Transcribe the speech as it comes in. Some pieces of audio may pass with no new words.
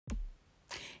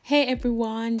Hey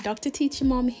everyone, Dr. Teacher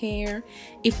Mom here.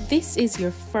 If this is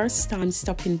your first time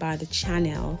stopping by the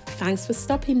channel, thanks for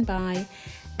stopping by.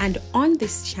 And on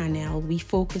this channel, we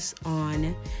focus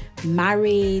on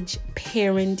marriage,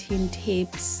 parenting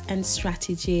tips and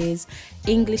strategies,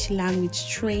 English language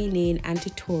training and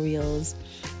tutorials,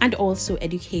 and also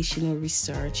educational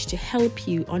research to help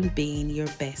you on being your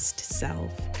best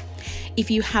self. If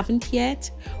you haven't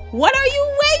yet, what are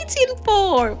you waiting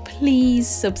for? Please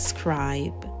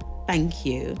subscribe. Thank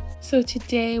you. So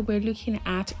today we're looking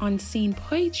at unseen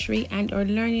poetry, and our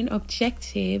learning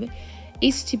objective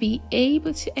is to be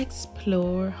able to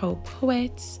explore how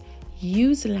poets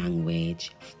use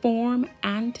language, form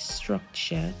and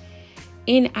structure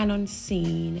in an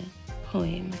unseen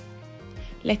poem.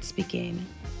 Let's begin.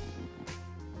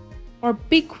 Our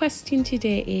big question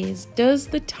today is, does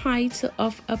the title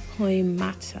of a poem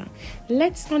matter?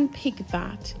 Let's unpick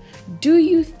that. Do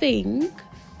you think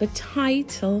the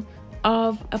title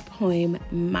of a poem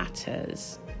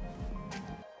matters?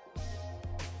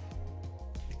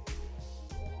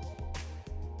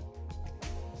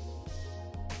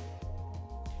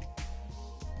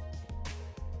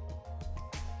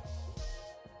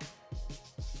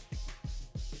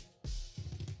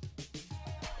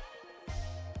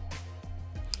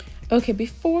 Okay,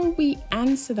 before we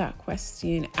answer that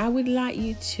question, I would like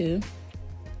you to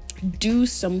do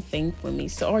something for me.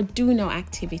 So, or do no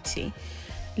activity.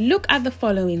 Look at the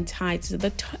following title.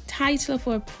 The title of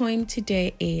our poem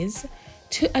today is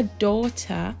To a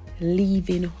Daughter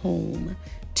Leaving Home.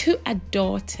 To a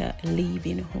Daughter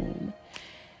Leaving Home.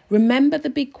 Remember the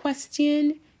big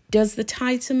question? Does the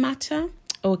title matter?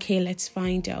 Okay, let's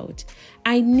find out.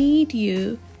 I need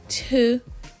you to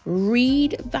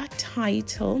read that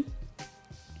title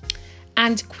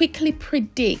and quickly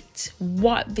predict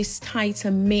what this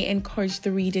title may encourage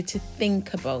the reader to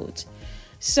think about.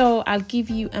 So I'll give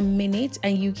you a minute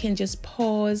and you can just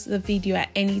pause the video at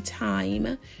any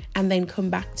time and then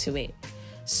come back to it.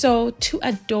 So, to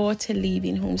a daughter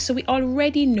leaving home. So we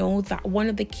already know that one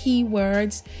of the key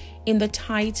words in the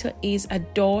title is a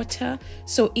daughter.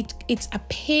 So it's a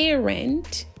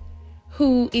parent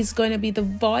who is going to be the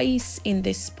voice in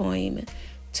this poem,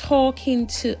 talking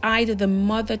to either the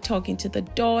mother talking to the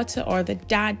daughter or the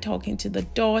dad talking to the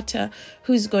daughter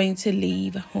who's going to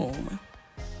leave home.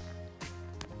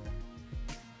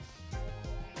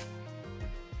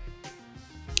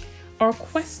 Our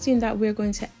question that we're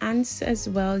going to answer as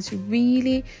well is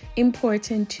really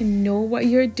important to know what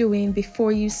you're doing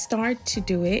before you start to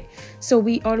do it. So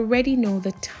we already know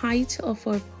the title of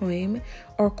our poem.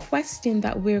 Our question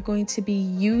that we're going to be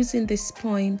using this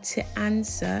poem to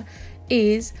answer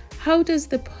is, how does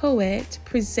the poet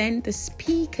present the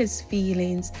speaker's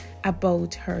feelings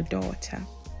about her daughter?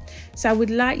 So I would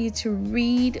like you to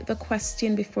read the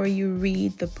question before you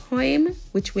read the poem,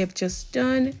 which we have just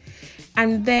done.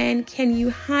 And then can you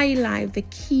highlight the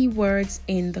key words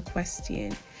in the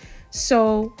question?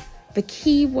 So the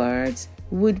key words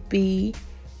would be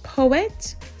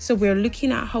poet. So we're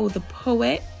looking at how the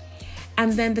poet.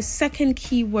 And then the second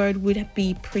key word would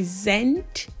be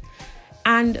present.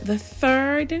 And the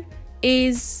third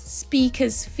is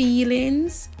speaker's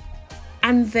feelings.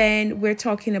 And then we're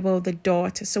talking about the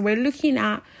daughter. So we're looking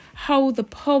at how the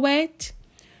poet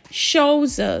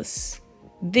shows us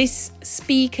this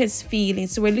speaker's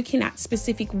feelings. So we're looking at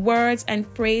specific words and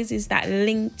phrases that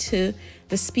link to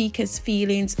the speaker's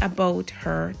feelings about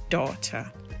her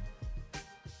daughter.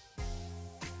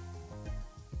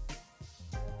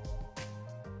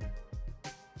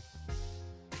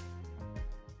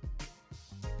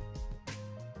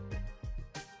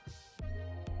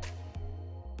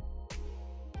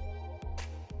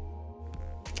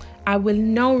 I will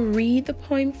now read the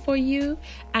poem for you,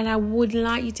 and I would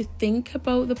like you to think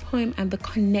about the poem and the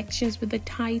connections with the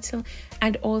title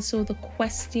and also the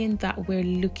question that we're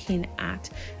looking at.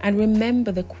 And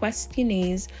remember, the question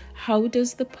is, how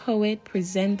does the poet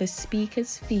present the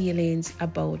speaker's feelings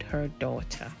about her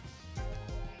daughter?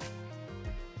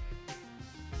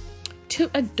 To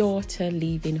a daughter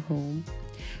leaving home.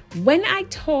 When I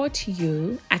taught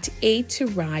you at 8 to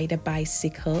ride a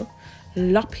bicycle,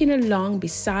 lopping along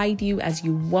beside you as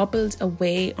you wobbled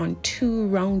away on 2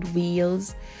 round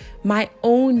wheels, my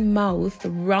own mouth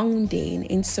rounding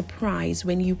in surprise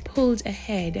when you pulled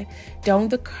ahead down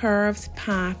the curved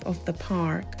path of the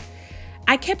park.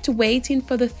 I kept waiting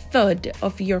for the thud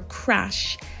of your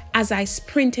crash as I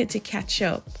sprinted to catch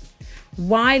up,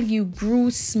 while you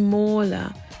grew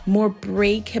smaller, more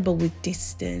breakable with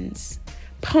distance,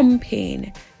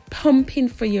 pumping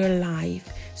for your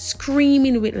life,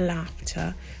 screaming with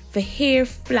laughter, the hair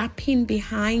flapping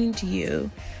behind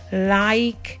you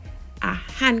like a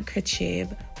handkerchief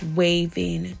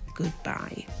waving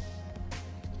goodbye.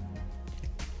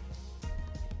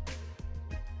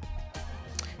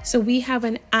 So we have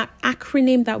an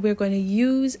acronym that we're going to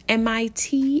use,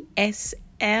 MITSL.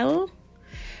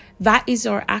 That is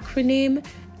our acronym,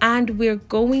 and we're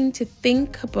going to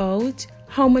think about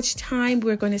how much time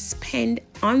we're going to spend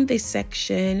on this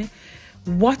section.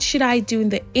 What should I do in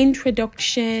the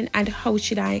introduction, and how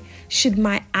should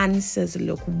my answers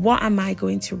look? What am I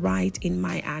going to write in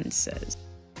my answers?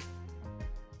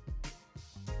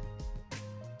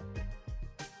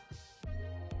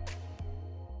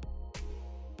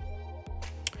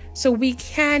 So we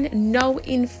can now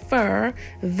infer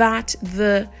that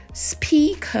the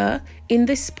speaker in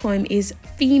this poem is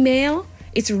female.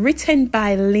 It's written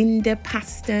by Linda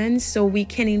Paston, so we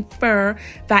can infer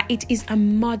that it is a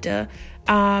mother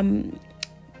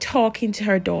talking to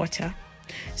her daughter.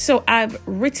 So I've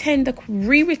rewritten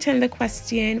the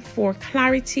question for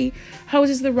clarity. How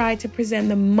does the writer present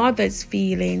the mother's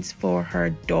feelings for her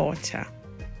daughter?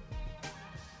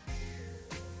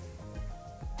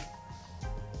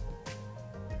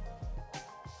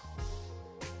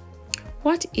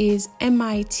 What is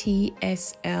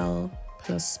MITSL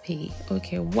plus P?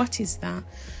 Okay, what is that?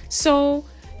 So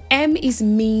M is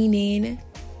meaning,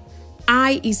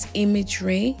 I is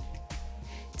imagery,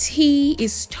 T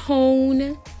is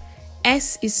tone,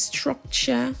 S is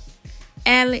structure,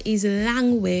 L is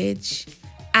language,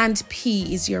 and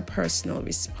P is your personal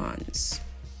response.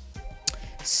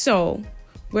 So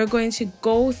we're going to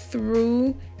go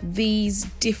through these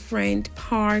different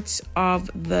parts of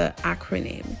the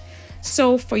acronym.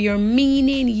 So for your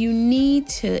meaning, you need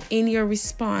to, in your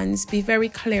response, be very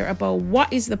clear about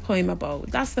what is the poem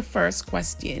about. That's the first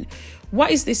question.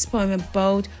 What is this poem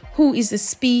about? Who is the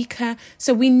speaker?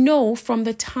 So we know from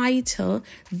the title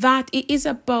that it is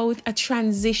about a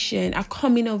transition, a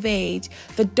coming of age.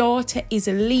 The daughter is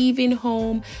leaving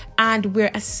home, and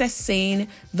we're assessing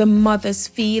the mother's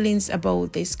feelings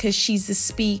about this because she's the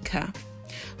speaker.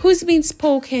 Who's being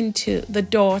spoken to? The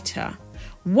daughter.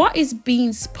 What is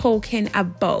being spoken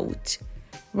about,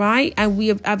 right?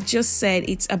 And I've just said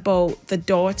it's about the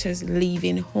daughters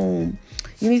leaving home.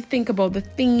 You need to think about the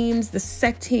themes, the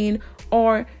setting,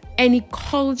 or any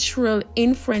cultural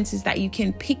inferences that you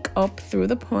can pick up through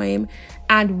the poem,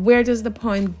 and where does the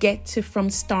poem get to from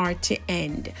start to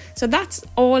end. So that's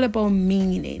all about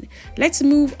meaning. Let's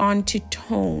move on to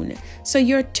tone. So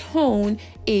your tone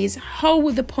is, how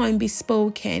would the poem be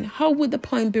spoken? How would the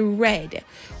poem be read?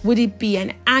 Would it be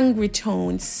an angry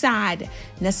tone, sad,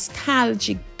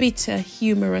 nostalgic, bitter,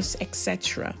 humorous,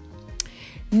 etc.?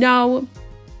 Now,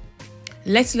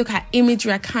 let's look at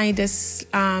imagery. I kind of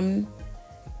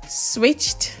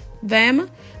switched them,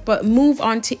 but move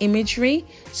on to imagery.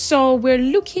 So we're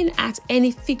looking at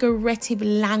any figurative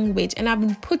language, and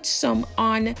I've put some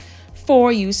on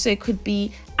for you. So it could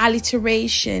be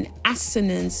alliteration,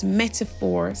 assonance,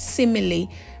 metaphor, simile,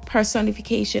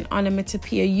 personification,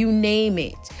 onomatopoeia, you name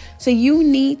it. So you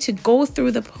need to go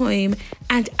through the poem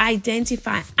and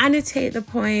identify, annotate the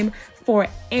poem for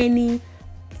any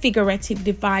figurative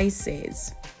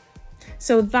devices.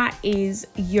 So that is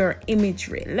your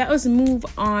imagery. Let us move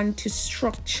on to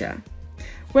structure.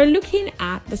 We're looking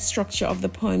at the structure of the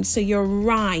poem. So your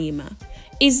rhyme.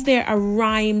 Is there a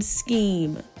rhyme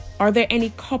scheme? Are there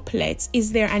any couplets?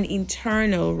 Is there an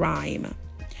internal rhyme?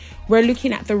 We're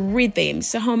looking at the rhythm.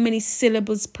 So how many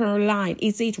syllables per line?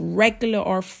 Is it regular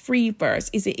or free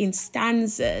verse? Is it in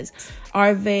stanzas?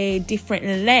 Are they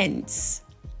different lengths?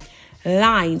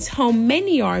 Lines. How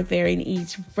many are there in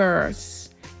each verse?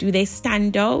 Do they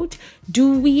stand out?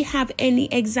 Do we have any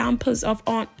examples of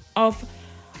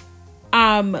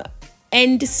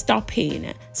end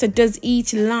stopping? So does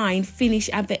each line finish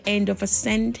at the end of a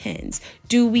sentence?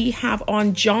 Do we have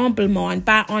enjambment?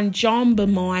 By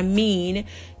enjambment, I mean,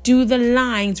 do the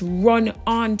lines run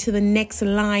on to the next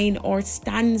line or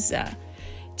stanza?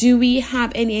 Do we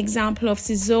have any example of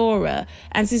caesura?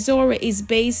 And caesura is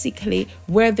basically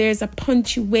where there's a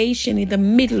punctuation in the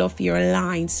middle of your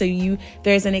line. So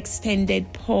there's an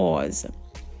extended pause.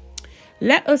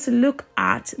 Let us look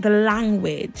at the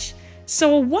language.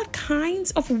 So what kinds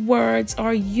of words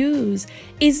are used?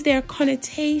 Is there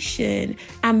connotation,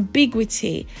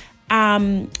 ambiguity,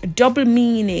 double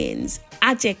meanings,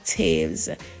 adjectives?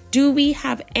 Do we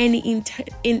have any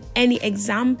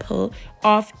example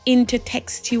of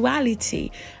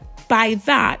intertextuality? By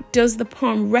that, does the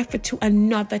poem refer to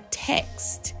another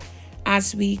text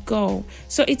as we go?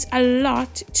 So it's a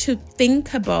lot to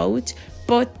think about,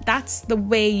 but that's the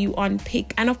way you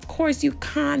unpick. And of course, you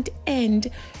can't end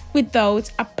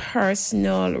without a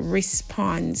personal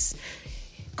response.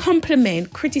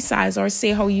 compliment, criticize, or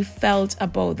say how you felt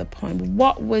about the poem.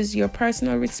 What was your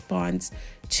personal response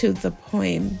to the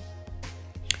poem?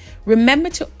 Remember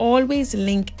to always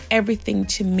link everything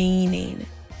to meaning.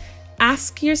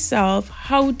 Ask yourself,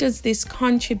 how does this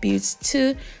contribute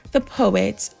to the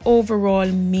poet's overall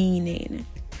meaning?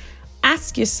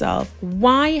 Ask yourself,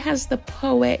 why has the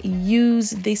poet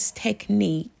used this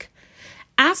technique?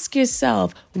 Ask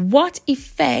yourself, what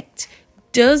effect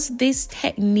does this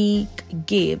technique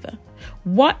give?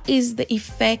 What is the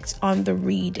effect on the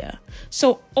reader?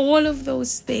 So all of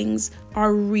those things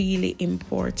are really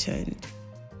important.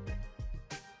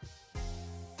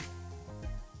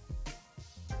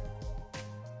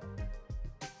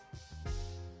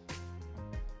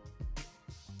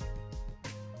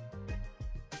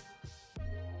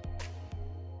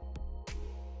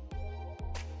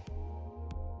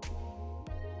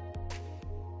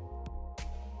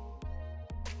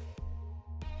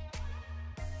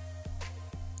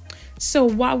 So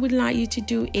what I would like you to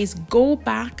do is go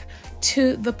back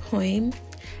to the poem,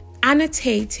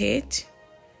 annotate it,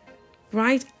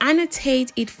 right?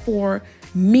 Annotate it for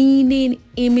meaning,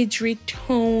 imagery,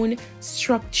 tone,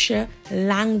 structure,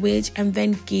 language, and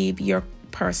then give your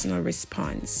personal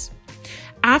response.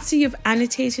 After you've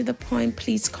annotated the poem,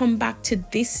 please come back to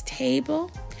this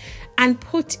table and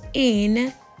put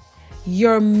in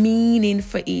your meaning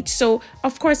for each. So,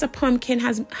 of course, a poem can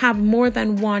have more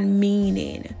than one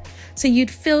meaning. So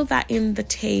you'd fill that in the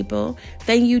table,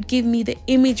 then you'd give me the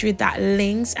imagery that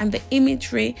links, and the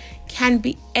imagery can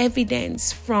be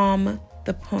evidence from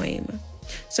the poem.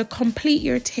 So complete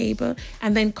your table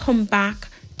and then come back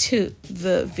to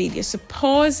the video. So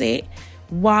pause it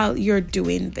while you're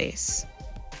doing this.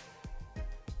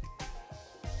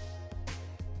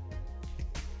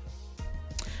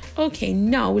 Okay,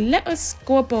 now let us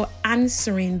go about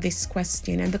answering this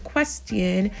question. And the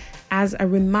question, as a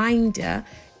reminder,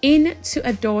 in To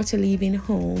a Daughter Leaving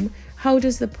Home, how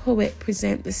does the poet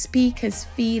present the speaker's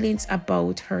feelings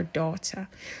about her daughter?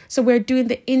 So we're doing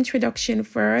the introduction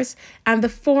first, and the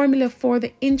formula for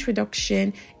the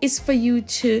introduction is for you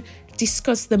to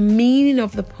discuss the meaning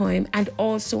of the poem and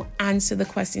also answer the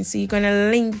question. So you're going to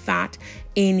link that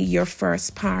in your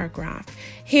first paragraph.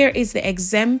 Here is the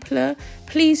exemplar.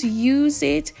 Please use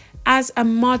it as a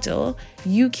model.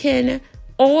 You can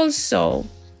also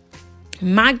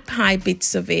magpie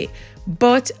bits of it,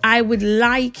 but I would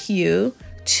like you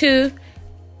to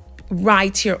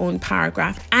write your own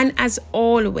paragraph. And as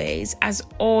always,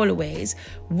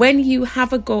 when you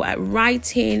have a go at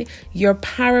writing your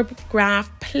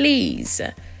paragraph, please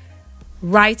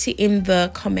write it in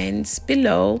the comments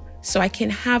below so I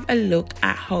can have a look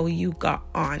at how you got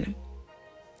on.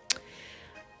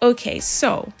 Okay,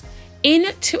 so in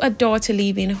To a Daughter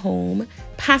Leaving Home,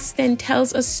 Paston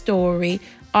tells a story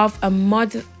of a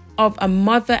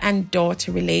mother and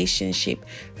daughter relationship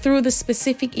through the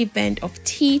specific event of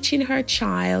teaching her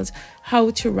child how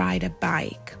to ride a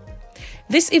bike.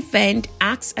 This event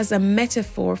acts as a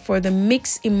metaphor for the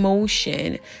mixed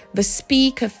emotion the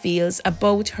speaker feels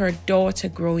about her daughter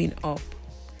growing up.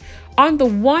 On the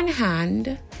one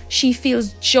hand, she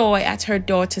feels joy at her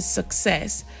daughter's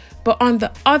success, but on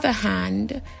the other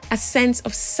hand, a sense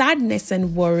of sadness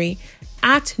and worry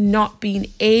at not being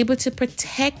able to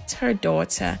protect her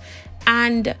daughter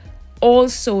and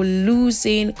also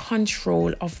losing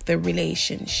control of the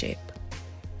relationship.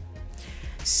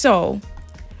 So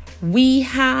we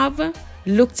have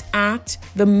looked at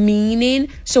the meaning,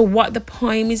 so what the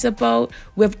poem is about.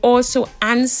 We've also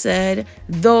answered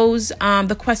those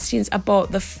the questions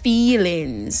about the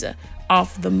feelings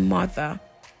of the mother.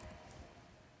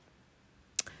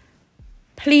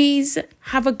 Please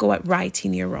have a go at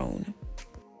writing your own.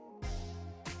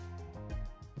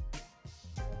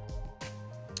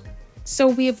 So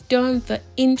we have done the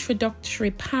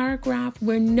introductory paragraph.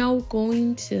 We're now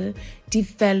going to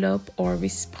develop our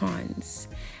response.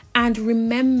 And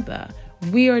remember,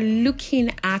 we are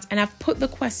looking at, and I've put the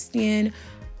question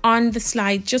on the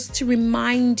slide just to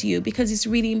remind you, because it's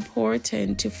really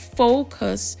important to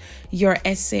focus your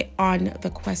essay on the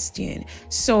question.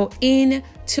 So in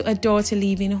To a Daughter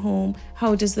Leaving Home,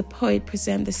 how does the poet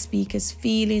present the speaker's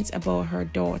feelings about her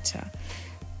daughter?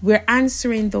 We're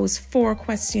answering those 4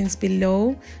 questions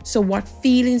below. So what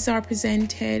feelings are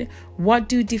presented? What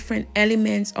do different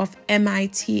elements of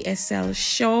MITSL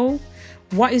show?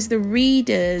 What is the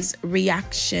reader's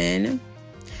reaction?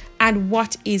 And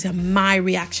what is my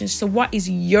reaction? So what is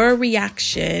your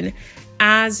reaction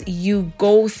as you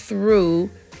go through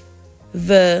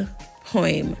the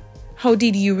poem? How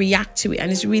did you react to it?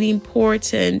 And it's really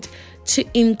important to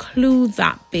include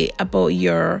that bit about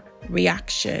your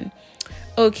reaction.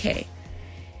 Okay,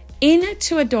 In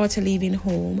To a Daughter Leaving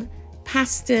Home,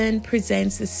 Paston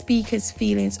presents the speaker's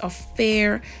feelings of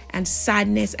fear and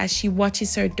sadness as she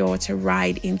watches her daughter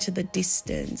ride into the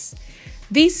distance.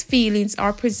 These feelings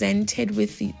are presented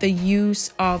with the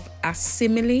use of a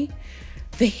simile,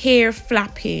 the hair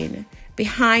flapping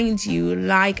behind you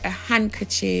like a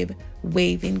handkerchief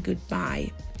waving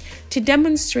goodbye. To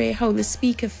demonstrate how the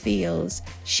speaker feels,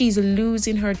 she's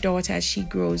losing her daughter as she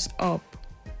grows up.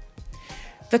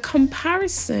 The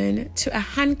comparison to a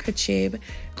handkerchief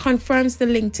confirms the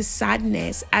link to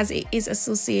sadness as it is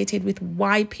associated with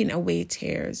wiping away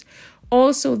tears.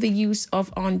 Also, the use of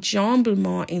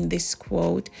enjambement in this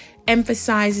quote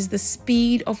emphasizes the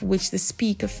speed of which the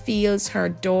speaker feels her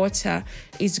daughter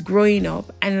is growing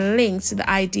up and links to the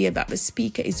idea that the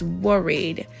speaker is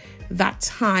worried that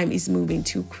time is moving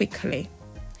too quickly.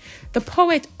 The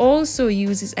poet also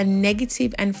uses a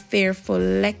negative and fearful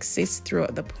lexis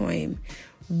throughout the poem: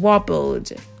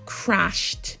 wobbled,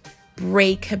 crashed,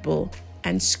 breakable,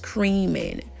 and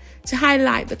screaming, to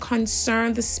highlight the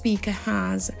concern the speaker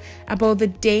has about the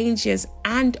dangers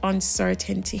and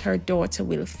uncertainty her daughter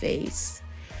will face.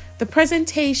 The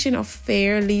presentation of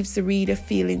fear leaves the reader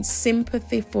feeling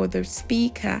sympathy for the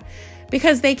speaker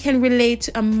because they can relate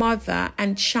to a mother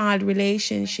and child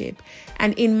relationship.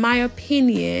 And in my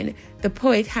opinion, the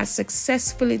poet has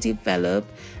successfully developed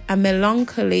a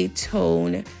melancholy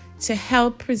tone to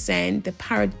help present the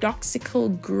paradoxical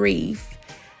grief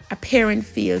a parent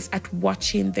feels at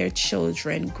watching their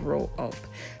children grow up.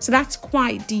 So that's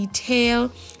quite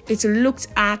detailed. It looked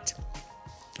at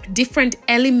different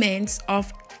elements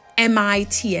of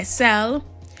MITSL,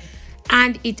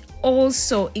 and it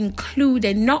also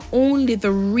included not only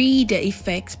the reader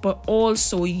effect, but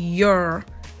also your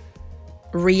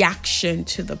reaction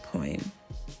to the poem.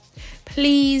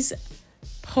 Please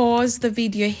pause the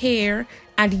video here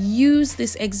and use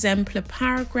this exemplar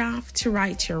paragraph to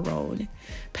write your own.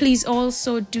 Please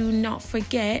also do not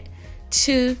forget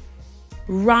to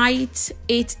write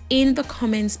it in the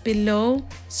comments below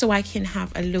so I can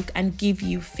have a look and give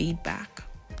you feedback.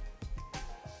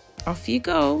 Off you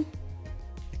go.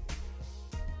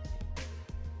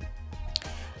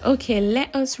 Okay,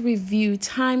 let us review.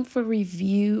 Time for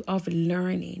review of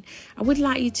learning. I would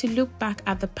like you to look back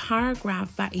at the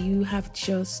paragraph that you have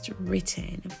just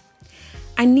written.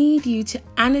 I need you to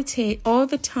annotate all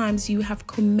the times you have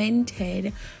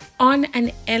commented on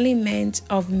an element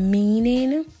of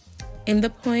meaning in the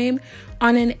poem,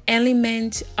 on an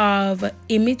element of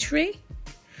imagery,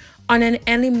 on an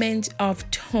element of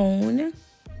tone,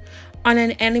 on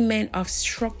an element of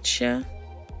structure,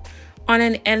 on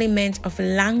an element of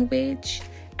language,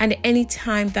 and any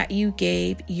time that you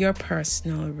gave your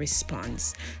personal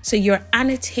response. So you're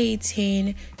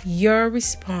annotating your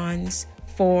response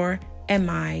for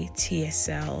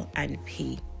MITSL and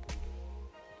P.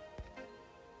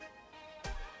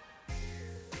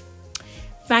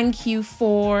 Thank you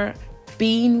for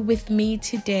being with me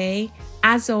today.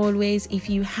 As always, if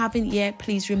you haven't yet,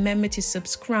 please remember to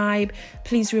subscribe.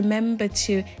 Please remember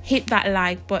to hit that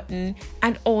like button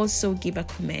and also give a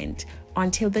comment.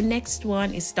 Until the next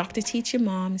one, is Dr. Teacher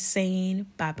Mom saying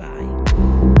bye-bye.